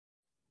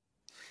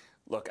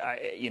Look,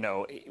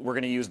 we're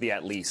going to use the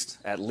at least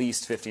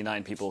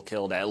 59 people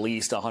killed, at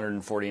least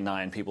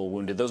 149 people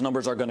wounded. Those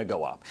numbers are going to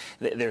go up.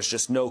 There's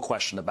just no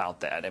question about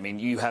that. I mean,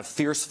 you have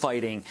fierce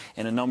fighting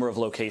in a number of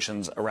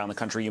locations around the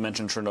country. You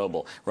mentioned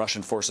Chernobyl.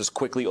 Russian forces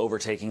quickly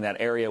overtaking that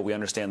area. We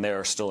understand they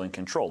are still in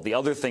control. The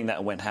other thing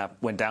that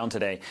went down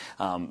today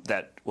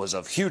that was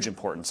of huge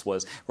importance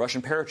was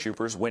Russian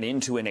paratroopers went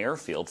into an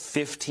airfield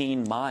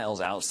 15 miles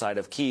outside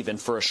of Kyiv, and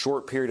for a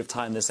short period of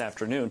time this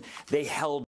afternoon, they held